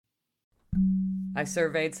I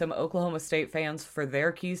surveyed some Oklahoma State fans for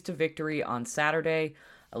their keys to victory on Saturday,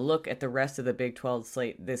 a look at the rest of the Big 12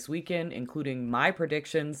 slate this weekend, including my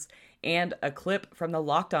predictions, and a clip from the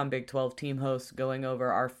Locked On Big 12 team hosts going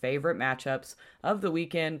over our favorite matchups of the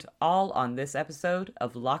weekend, all on this episode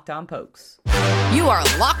of Locked On Pokes. You are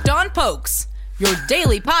Locked On Pokes, your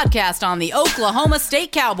daily podcast on the Oklahoma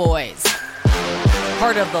State Cowboys.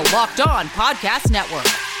 Part of the Locked On Podcast Network,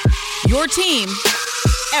 your team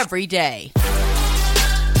every day.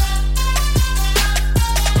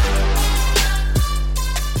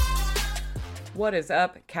 What is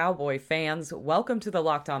up, Cowboy fans? Welcome to the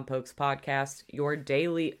Locked On Pokes podcast, your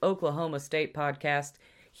daily Oklahoma State podcast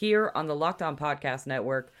here on the Locked On Podcast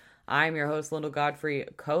Network. I'm your host, Lyndall Godfrey,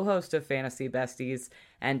 co-host of Fantasy Besties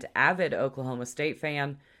and avid Oklahoma State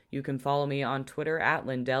fan. You can follow me on Twitter at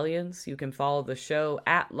Lindellians. You can follow the show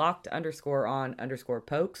at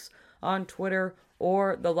Locked_on_Pokes on Twitter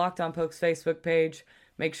or the Locked On Pokes Facebook page.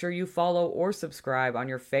 Make sure you follow or subscribe on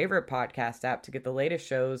your favorite podcast app to get the latest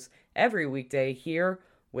shows every weekday here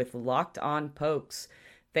with Locked On Pokes.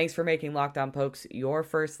 Thanks for making Locked On Pokes your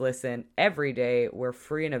first listen every day. We're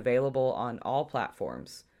free and available on all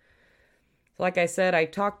platforms. Like I said, I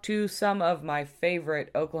talked to some of my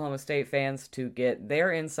favorite Oklahoma State fans to get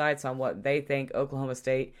their insights on what they think Oklahoma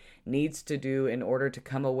State needs to do in order to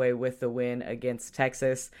come away with the win against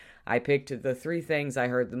Texas. I picked the three things I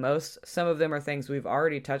heard the most. Some of them are things we've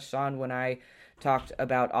already touched on when I talked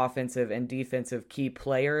about offensive and defensive key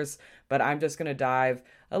players, but I'm just going to dive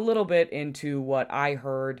a little bit into what I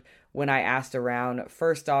heard when I asked around.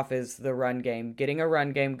 First off is the run game. Getting a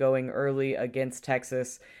run game going early against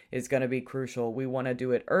Texas is going to be crucial. We want to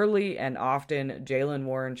do it early and often. Jaylen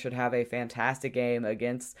Warren should have a fantastic game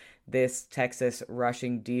against this Texas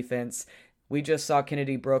rushing defense. We just saw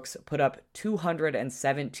Kennedy Brooks put up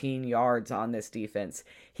 217 yards on this defense.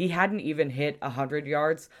 He hadn't even hit 100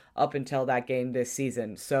 yards up until that game this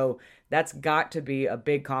season. So that's got to be a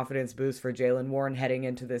big confidence boost for Jaylen Warren heading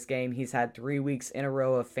into this game. He's had 3 weeks in a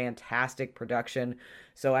row of fantastic production.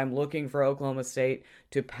 So I'm looking for Oklahoma State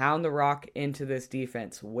to pound the rock into this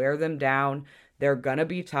defense, wear them down. They're going to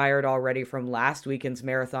be tired already from last weekend's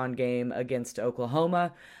marathon game against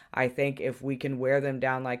Oklahoma. I think if we can wear them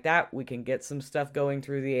down like that, we can get some stuff going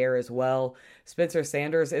through the air as well. Spencer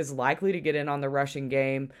Sanders is likely to get in on the rushing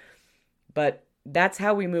game, but that's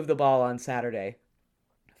how we move the ball on Saturday.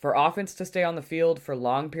 For offense to stay on the field for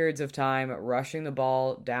long periods of time, rushing the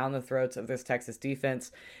ball down the throats of this Texas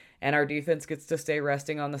defense, and our defense gets to stay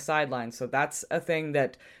resting on the sidelines. So that's a thing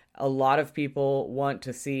that a lot of people want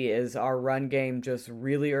to see, is our run game just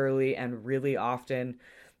really early and really often.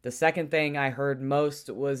 The second thing I heard most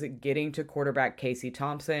was getting to quarterback Casey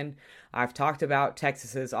Thompson. I've talked about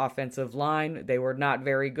Texas's offensive line. They were not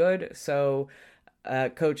very good, so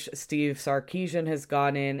Coach Steve Sarkisian has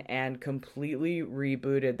gone in and completely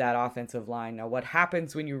rebooted that offensive line. Now, what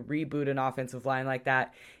happens when you reboot an offensive line like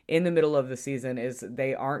that in the middle of the season is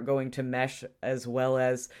they aren't going to mesh as well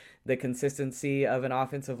as the consistency of an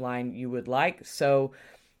offensive line you would like. So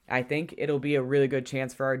I think it'll be a really good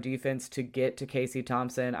chance for our defense to get to Casey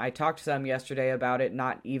Thompson. I talked some yesterday about it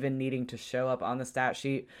not even needing to show up on the stat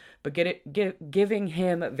sheet, but giving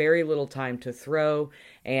him very little time to throw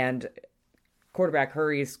and quarterback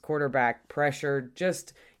hurries, quarterback pressure,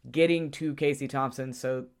 just getting to Casey Thompson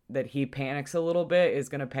so that he panics a little bit is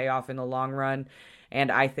going to pay off in the long run.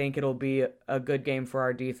 And I think it'll be a good game for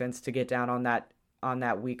our defense to get down on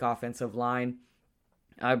that weak offensive line.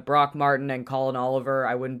 Brock Martin and Colin Oliver,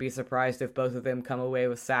 I wouldn't be surprised if both of them come away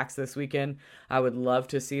with sacks this weekend. I would love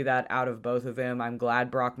to see that out of both of them. I'm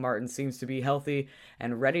glad Brock Martin seems to be healthy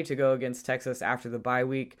and ready to go against Texas after the bye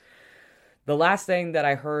week. The last thing that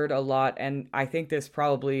I heard a lot, and I think this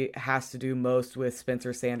probably has to do most with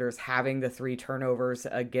Spencer Sanders having the 3 turnovers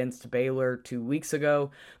against Baylor 2 weeks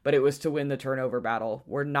ago, but it was to win the turnover battle.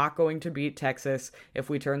 We're not going to beat Texas if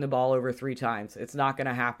we turn the ball over 3 times. It's not going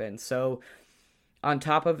to happen. So on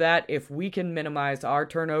top of that, if we can minimize our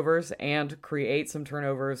turnovers and create some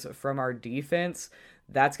turnovers from our defense,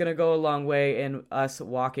 that's going to go a long way in us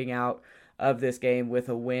walking out of this game with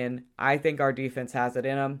a win. I think our defense has it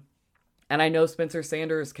in them. And I know Spencer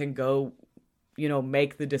Sanders can go,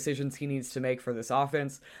 make the decisions he needs to make for this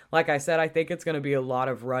offense. Like I said, I think it's going to be a lot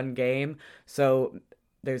of run game. So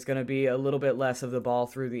there's going to be a little bit less of the ball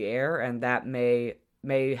through the air, and that may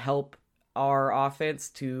help our offense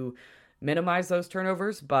to minimize those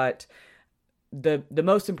turnovers, but the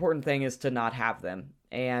most important thing is to not have them.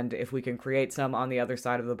 And if we can create some on the other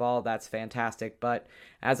side of the ball, that's fantastic. But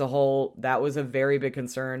as a whole, that was a very big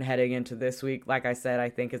concern heading into this week. Like I said, I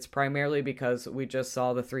think it's primarily because we just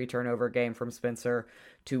saw the 3 turnover game from Spencer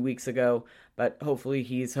 2 weeks ago. But hopefully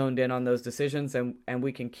he's honed in on those decisions and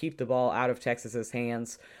we can keep the ball out of Texas's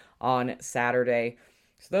hands on Saturday.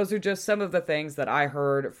 So those are just some of the things that I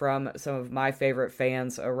heard from some of my favorite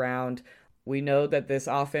fans around. We know that this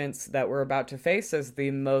offense that we're about to face is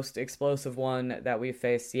the most explosive one that we've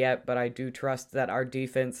faced yet, but I do trust that our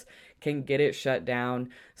defense can get it shut down.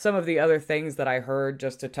 Some of the other things that I heard,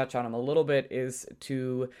 just to touch on them a little bit, is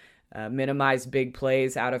to minimize big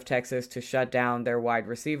plays out of Texas to shut down their wide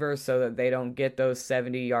receivers so that they don't get those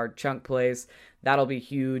 70-yard chunk plays. That'll be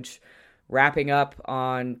huge. Wrapping up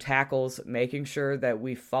on tackles, making sure that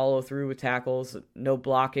we follow through with tackles, no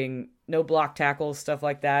blocking, no block tackles, stuff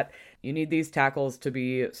like that. You need these tackles to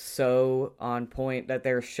be so on point that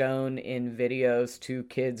they're shown in videos to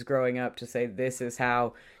kids growing up to say, this is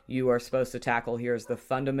how you are supposed to tackle. Here's the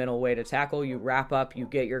fundamental way to tackle. You wrap up, you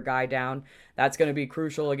get your guy down. That's going to be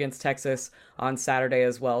crucial against Texas on Saturday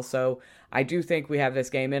as well. So I do think we have this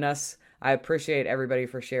game in us. I appreciate everybody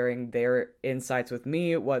for sharing their insights with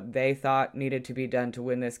me, what they thought needed to be done to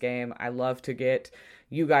win this game. I love to get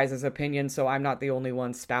you guys' opinions, so I'm not the only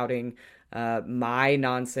one spouting my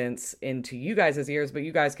nonsense into you guys' ears, but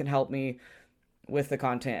you guys can help me with the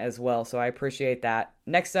content as well, so I appreciate that.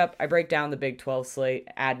 Next up, I break down the Big 12 slate,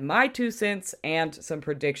 add my 2 cents and some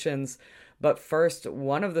predictions. But first,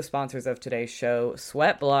 one of the sponsors of today's show,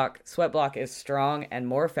 Sweatblock. Sweatblock is strong and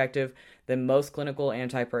more effective than most clinical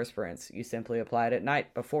antiperspirants. You simply apply it at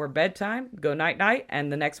night before bedtime, go night-night,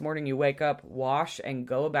 and the next morning you wake up, wash, and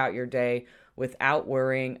go about your day without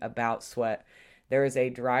worrying about sweat. There is a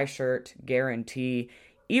dry shirt guarantee.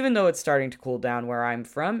 Even though it's starting to cool down where I'm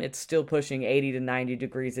from, it's still pushing 80 to 90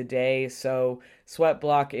 degrees a day. So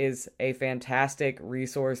Sweatblock is a fantastic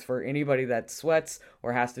resource for anybody that sweats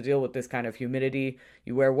or has to deal with this kind of humidity.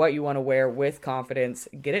 You wear what you want to wear with confidence.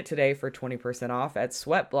 Get it today for 20% off at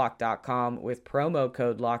sweatblock.com with promo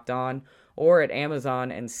code LOCKEDON, or at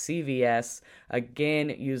Amazon and CVS. Again,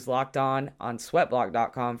 use LOCKEDON on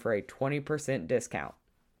sweatblock.com for a 20% discount.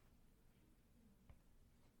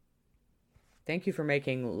 Thank you for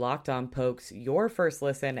making Locked On Pokes your first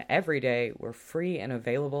listen every day. We're free and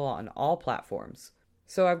available on all platforms.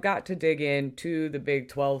 So I've got to dig into the Big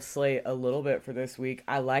 12 slate a little bit for this week.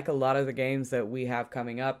 I like a lot of the games that we have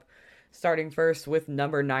coming up. Starting first with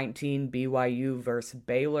number 19, BYU versus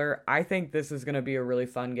Baylor. I think this is going to be a really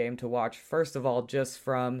fun game to watch. First of all, just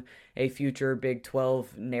from a future Big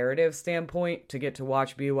 12 narrative standpoint, to get to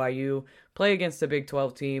watch BYU play against a Big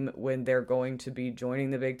 12 team when they're going to be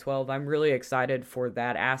joining the Big 12. I'm really excited for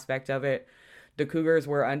that aspect of it. The Cougars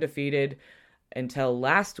were undefeated until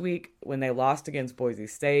last week when they lost against Boise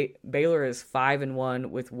State. Baylor is 5-1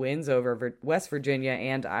 with wins over West Virginia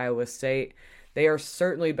and Iowa State. They are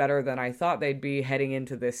certainly better than I thought they'd be heading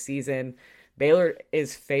into this season. Baylor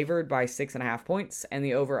is favored by 6.5 points, and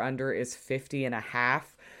the over-under is 50.5.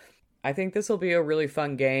 I think this will be a really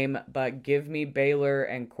fun game, but give me Baylor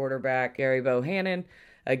and quarterback Gary Bohannon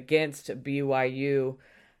against BYU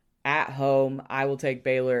at home. I will take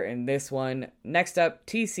Baylor in this one. Next up,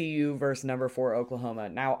 TCU versus number 4 Oklahoma.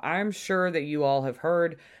 Now, I'm sure that you all have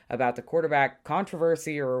heard about the quarterback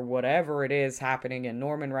controversy or whatever it is happening in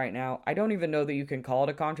Norman right now. I don't even know that you can call it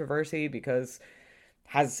a controversy, because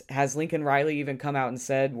has Lincoln Riley even come out and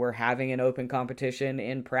said we're having an open competition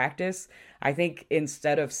in practice? I think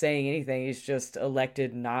instead of saying anything, he's just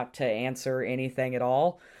elected not to answer anything at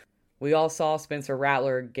all. We all saw Spencer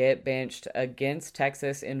Rattler get benched against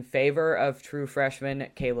Texas in favor of true freshman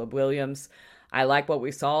Caleb Williams. I like what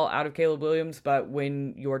we saw out of Caleb Williams, but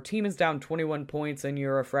when your team is down 21 points and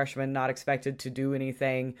you're a freshman not expected to do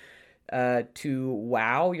anything to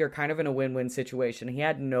wow, you're kind of in a win-win situation. He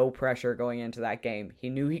had no pressure going into that game. He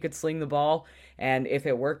knew he could sling the ball, and if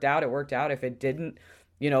it worked out, it worked out. If it didn't,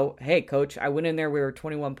 hey, coach, I went in there, we were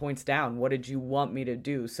 21 points down. What did you want me to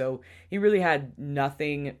do? So he really had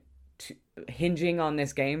nothing hinging on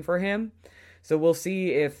this game for him. So we'll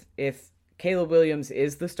see if Caleb Williams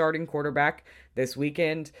is the starting quarterback this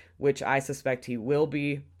weekend, which I suspect he will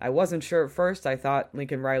be. I wasn't sure at first. I thought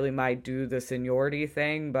Lincoln Riley might do the seniority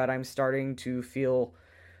thing, but I'm starting to feel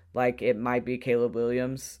like it might be Caleb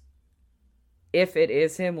Williams. If it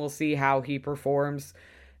is him, we'll see how he performs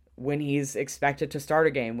when he's expected to start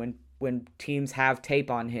a game, when teams have tape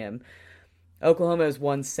on him. Oklahoma has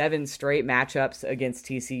won 7 straight matchups against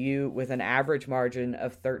TCU with an average margin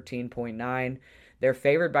of 13.9. They're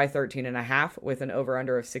favored by 13.5 with an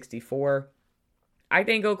over-under of 64. I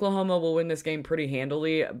think Oklahoma will win this game pretty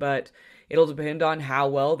handily, but it'll depend on how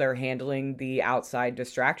well they're handling the outside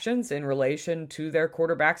distractions in relation to their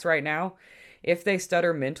quarterbacks right now. If they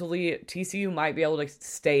stutter mentally, TCU might be able to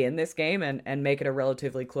stay in this game and make it a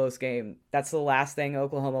relatively close game. That's the last thing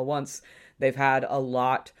Oklahoma wants. They've had a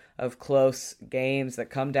lot of close games that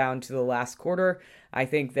come down to the last quarter. I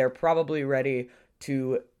think they're probably ready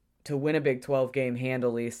to win a Big 12 game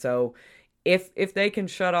handily. So if they can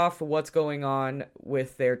shut off what's going on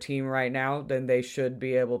with their team right now, then they should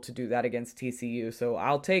be able to do that against TCU. So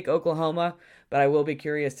I'll take Oklahoma, but I will be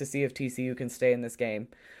curious to see if TCU can stay in this game.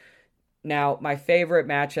 Now, my favorite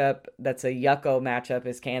matchup that's a yucko matchup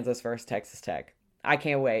is Kansas versus Texas Tech. I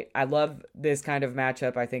can't wait. I love this kind of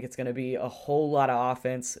matchup. I think it's going to be a whole lot of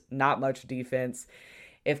offense, not much defense.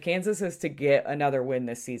 If Kansas is to get another win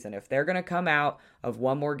this season, if they're going to come out of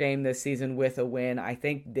one more game this season with a win, I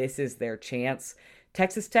think this is their chance.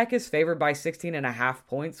 Texas Tech is favored by 16.5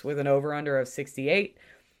 points with an over-under of 68,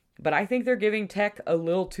 but I think they're giving Tech a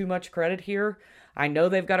little too much credit here. I know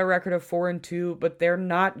they've got a record of 4-2, but they're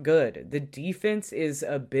not good. The defense is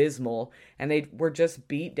abysmal, and they were just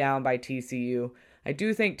beat down by TCU. I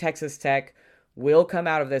do think Texas Tech will come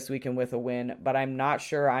out of this weekend with a win, but I'm not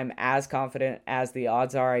sure I'm as confident as the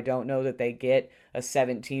odds are. I don't know that they get a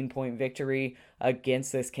 17-point victory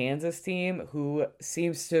against this Kansas team, who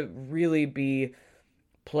seems to really be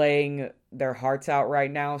playing their hearts out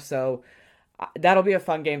right now. So that'll be a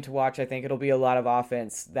fun game to watch. I think it'll be a lot of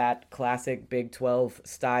offense, that classic Big 12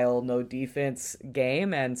 style, no defense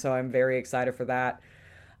game. And so I'm very excited for that.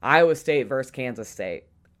 Iowa State versus Kansas State.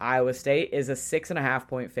 Iowa State is a 6.5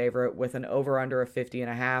 point favorite with an over under of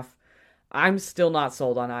 50.5. I'm still not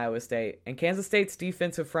sold on Iowa State. And Kansas State's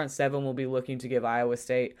defensive front seven will be looking to give Iowa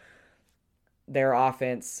State their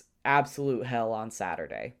offense absolute hell on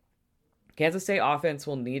Saturday. Kansas State offense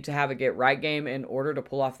will need to have a get-right game in order to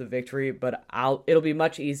pull off the victory, but it'll be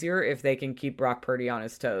much easier if they can keep Brock Purdy on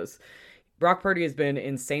his toes. Brock Purdy has been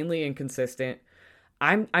insanely inconsistent.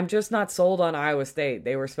 I'm just not sold on Iowa State.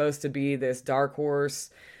 They were supposed to be this dark horse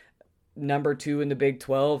number 2 in the Big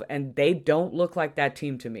 12, and they don't look like that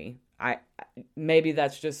team to me. Maybe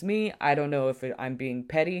that's just me. I don't know if I'm being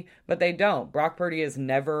petty, but they don't. Brock Purdy has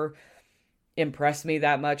never impressed me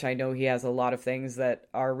that much. I know he has a lot of things that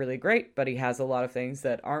are really great, but he has a lot of things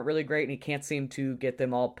that aren't really great, and he can't seem to get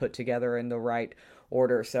them all put together in the right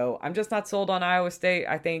order. So I'm just not sold on Iowa State.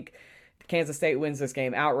 I think Kansas State wins this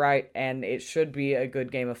game outright, and it should be a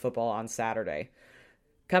good game of football on Saturday.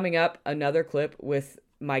 Coming up, another clip with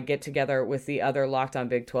my get-together with the other Locked On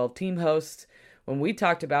Big 12 team hosts when we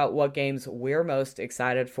talked about what games we're most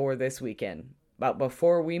excited for this weekend. But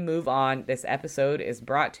before we move on, this episode is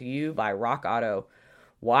brought to you by Rock Auto.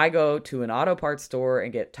 Why go to an auto parts store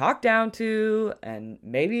and get talked down to and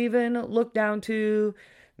maybe even looked down to?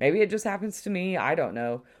 Maybe it just happens to me. I don't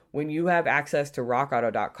know. When you have access to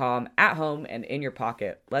rockauto.com at home and in your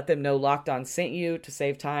pocket, let them know Locked On sent you to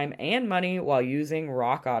save time and money while using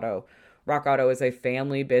Rock Auto. Rock Auto is a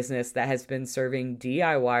family business that has been serving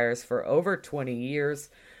DIYers for over 20 years.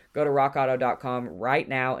 Go to rockauto.com right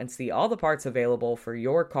now and see all the parts available for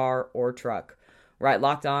your car or truck. Write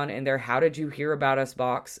Locked On in their How Did You Hear About Us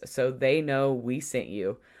box so they know we sent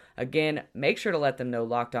you. Again, make sure to let them know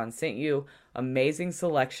Locked On sent you. Amazing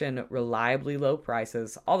selection, reliably low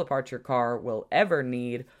prices, all the parts your car will ever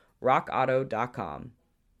need. rockauto.com.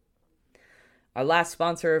 Our last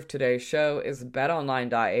sponsor of today's show is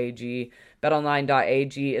betonline.ag.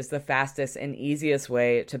 Betonline.ag is the fastest and easiest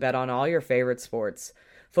way to bet on all your favorite sports.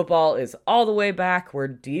 Football is all the way back. We're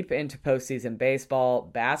deep into postseason baseball.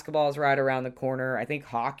 Basketball is right around the corner. I think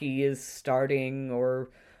hockey is starting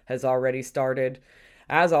or has already started.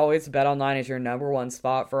 As always, BetOnline is your number one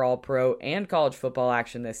spot for all pro and college football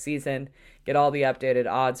action this season. Get all the updated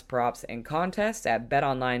odds, props, and contests at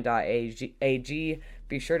betonline.ag.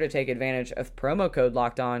 Be sure to take advantage of promo code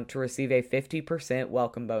LOCKEDON to receive a 50%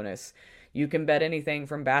 welcome bonus. You can bet anything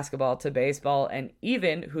from basketball to baseball and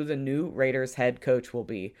even who the new Raiders head coach will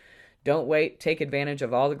be. Don't wait. Take advantage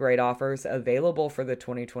of all the great offers available for the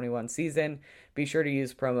 2021 season. Be sure to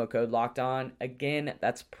use promo code LOCKEDON. Again,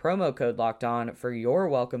 that's promo code LOCKEDON for your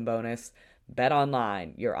welcome bonus. Bet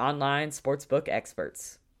Online, your online sportsbook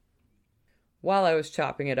experts. While I was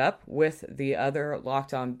chopping it up with the other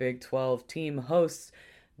Locked On Big 12 team hosts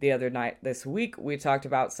the other night this week, we talked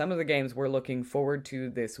about some of the games we're looking forward to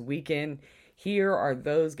this weekend. Here are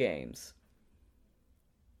those games.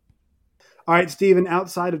 All right, Steven,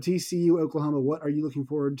 outside of TCU, Oklahoma, what are you looking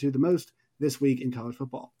forward to the most this week in college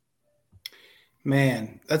football?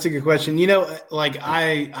 Man, that's a good question. You know, like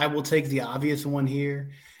I will take the obvious one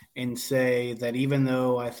here, and say that even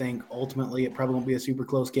though I think ultimately it probably won't be a super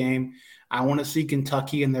close game, I want to see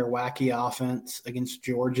Kentucky and their wacky offense against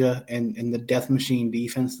Georgia and the death machine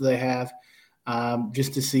defense that they have,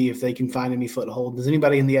 just to see if they can find any foothold. Does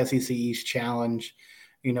anybody in the SEC East challenge,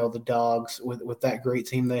 the Dogs with that great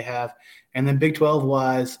team they have? And then Big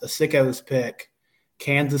 12-wise, a sicko's pick,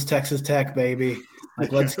 Kansas, Texas Tech, baby.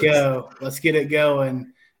 Like, let's go. Let's get it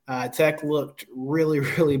going. Tech looked really,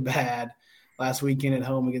 really bad last weekend at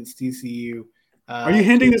home against TCU. Are you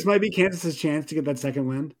hinting this might be Kansas's chance to get that second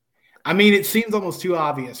win? I mean, it seems almost too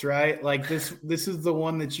obvious, right? Like this is the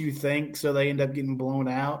one that you think, so they end up getting blown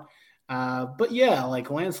out. But yeah, like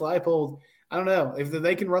Lance Leipold, I don't know if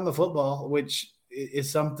they can run the football, which is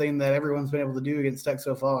something that everyone's been able to do against Tech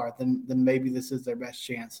so far. Then maybe this is their best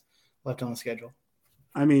chance left on the schedule.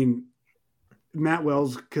 I mean, Matt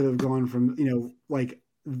Wells could have gone from like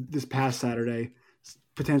this past Saturday,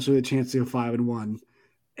 potentially a chance to go 5-1,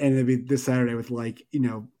 and it'd be this Saturday with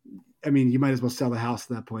I mean, you might as well sell the house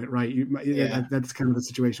at that point, right? That's kind of the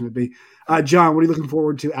situation would be. John, what are you looking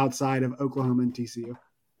forward to outside of Oklahoma and TCU?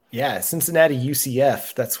 Yeah, Cincinnati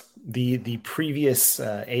UCF. That's the previous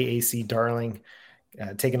AAC darling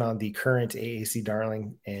taking on the current AAC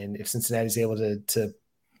darling, and if Cincinnati's able to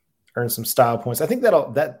earn some style points, I think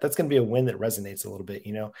that's going to be a win that resonates a little bit.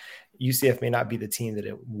 UCF may not be the team that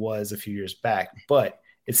it was a few years back, but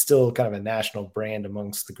it's still kind of a national brand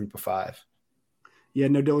amongst the group of five. Yeah,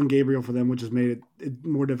 no Dylan Gabriel for them, which has made it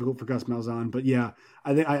more difficult for Gus Malzahn. But yeah,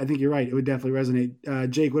 I think you're right. It would definitely resonate.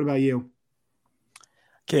 Jake, what about you?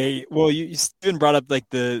 Okay, well, you Steven brought up like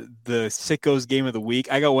the sickos game of the week.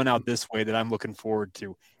 I got one out this way that I'm looking forward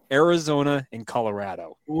to: Arizona and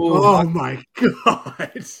Colorado. Ooh. Oh my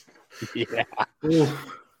God! Yeah.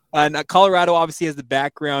 And Colorado obviously has the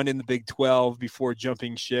background in the Big 12 before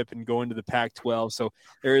jumping ship and going to the Pac-12, so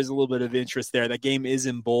there is a little bit of interest there. That game is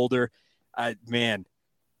in Boulder. Man,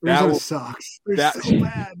 that sucks. They're so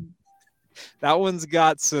bad. That one's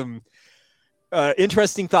got some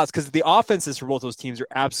interesting thoughts because the offenses for both those teams are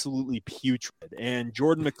absolutely putrid. And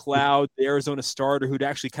Jordan McLeod, the Arizona starter, who'd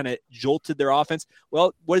actually kind of jolted their offense,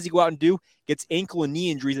 well, what does he go out and do? Gets ankle and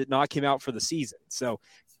knee injuries that knock him out for the season. So,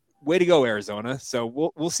 way to go, Arizona.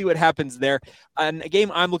 So we'll see what happens there. And a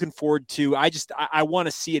game I'm looking forward to, I want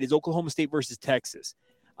to see it, is Oklahoma State versus Texas.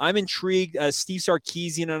 I'm intrigued. Steve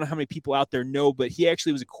Sarkisian, I don't know how many people out there know, but he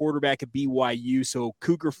actually was a quarterback at BYU, so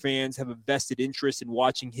Cougar fans have a vested interest in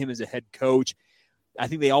watching him as a head coach. I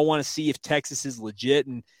think they all want to see if Texas is legit,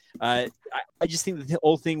 and I just think the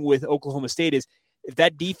whole thing with Oklahoma State is if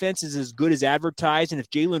that defense is as good as advertised, and if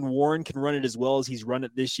Jaylen Warren can run it as well as he's run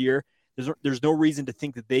it this year, there's no reason to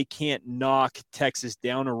think that they can't knock Texas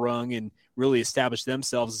down a rung and really establish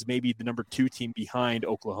themselves as maybe the number 2 team behind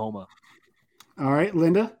Oklahoma. All right,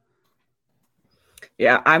 Linda?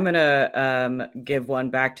 Yeah, I'm going to give one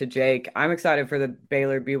back to Jake. I'm excited for the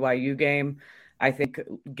Baylor-BYU game. I think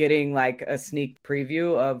getting like a sneak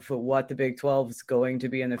preview of what the Big 12 is going to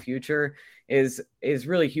be in the future is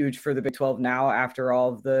really huge for the Big 12 now after all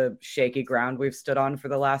of the shaky ground we've stood on for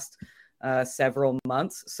the last several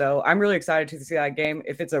months. So I'm really excited to see that game.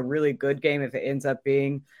 If it's a really good game, if it ends up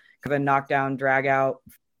being kind of a knockdown, drag out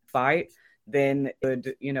fight, then it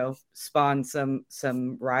would, spawn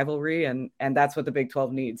some rivalry, and that's what the Big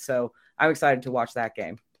 12 needs. So I'm excited to watch that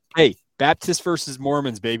game. Hey, Baptist versus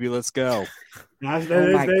Mormons, baby. Let's go.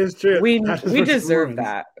 That is true. We deserve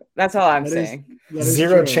that. That's all I'm saying.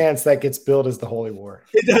 Zero chance that gets billed as the Holy War.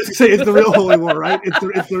 It does say it's the real Holy War, right?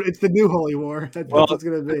 It's the new Holy War. That's what it's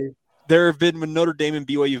going to be. There have been, when Notre Dame and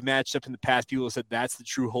BYU have matched up in the past, people have said that's the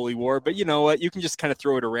true Holy War. But you know what? You can just kind of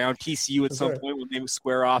throw it around. TCU at some point when they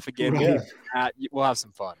square off again. Right. We'll have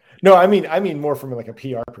some fun. No, I mean more from like a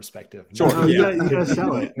PR perspective. Sure. You got to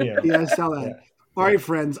sell it. You got to sell that. Yeah. All right,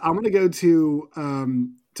 friends. I'm going to go to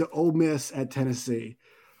Ole Miss at Tennessee.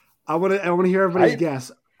 I want to hear everybody's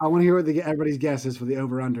guess. I want to hear what everybody's guess is for the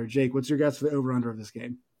over/under. Jake, what's your guess for the over/under of this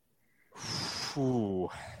game? Ooh.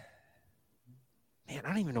 Man, I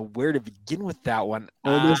don't even know where to begin with that one.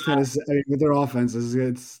 Ole Miss, Tennessee, with their offenses,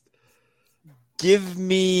 it's. Give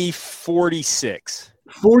me 46.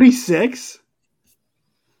 46?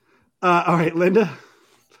 All right, Linda.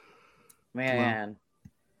 Man,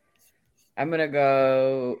 I'm gonna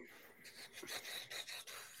go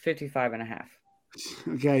 55.5.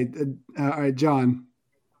 Okay, all right, John.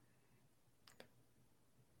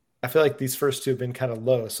 I feel like these first two have been kind of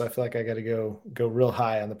low, so I feel like I got to go real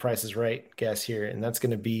high on the Price is Right guess here, and that's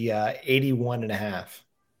going to be 81.5.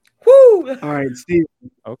 Woo! All right, Steve.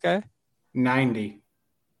 Okay. 90.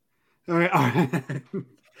 All right.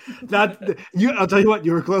 I'll tell you what,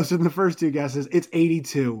 you were closer than the first two guesses. It's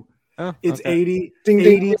 82. Oh, It's okay.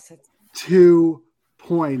 82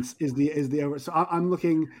 points is the over. So I'm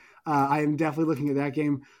looking. I am definitely looking at that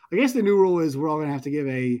game. I guess the new rule is we're all going to have to give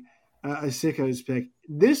a sickos pick.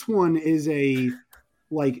 This one is a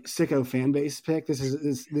like sicko fan base pick. This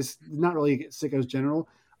is not really sickos general.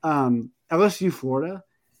 LSU Florida.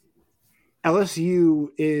 LSU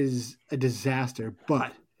is a disaster,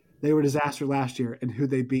 but they were a disaster last year, and who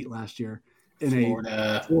they beat last year in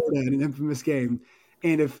Florida in an infamous game.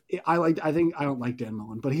 And I don't like Dan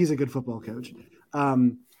Mullen, but he's a good football coach.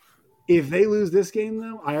 If they lose this game,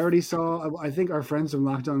 though, I think our friends from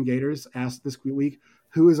Locked On Gators asked this week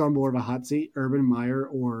who is on more of a hot seat, Urban Meyer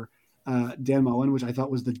or Dan Mullen, which I thought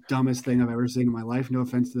was the dumbest thing I've ever seen in my life. No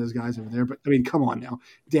offense to those guys over there, but I mean, come on now.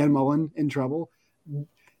 Dan Mullen in trouble.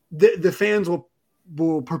 The fans will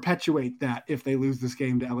perpetuate that if they lose this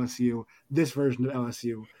game to LSU, this version of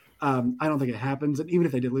LSU. I don't think it happens. And even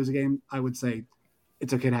if they did lose a game, I would say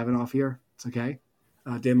it's okay to have it off here. It's okay.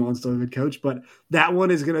 Dan Mullen's still a good coach, but that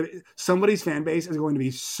one is going to – somebody's fan base is going to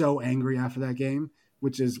be so angry after that game,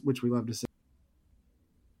 which we love to see.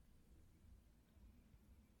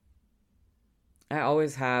 I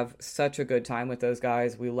always have such a good time with those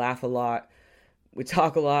guys. We laugh a lot. We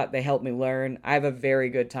talk a lot. They help me learn. I have a very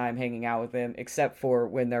good time hanging out with them, except for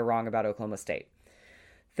when they're wrong about Oklahoma State.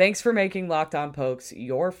 Thanks for making Locked On Pokes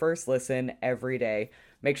your first listen every day.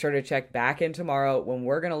 Make sure to check back in tomorrow when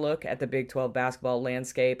we're going to look at the Big 12 basketball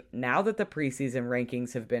landscape now that the preseason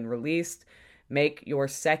rankings have been released. Make your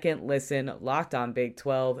second listen Locked On Big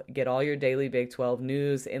 12. Get all your daily Big 12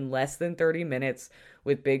 news in less than 30 minutes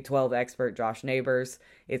with Big 12 expert Josh Neighbors.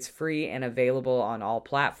 It's free and available on all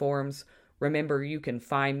platforms. Remember, you can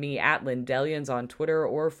find me at Lindellians on Twitter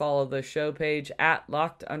or follow the show page at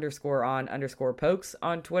locked_on_pokes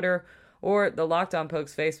on Twitter or the Locked On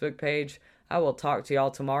Pokes Facebook page. I will talk to y'all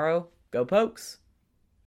tomorrow. Go Pokes!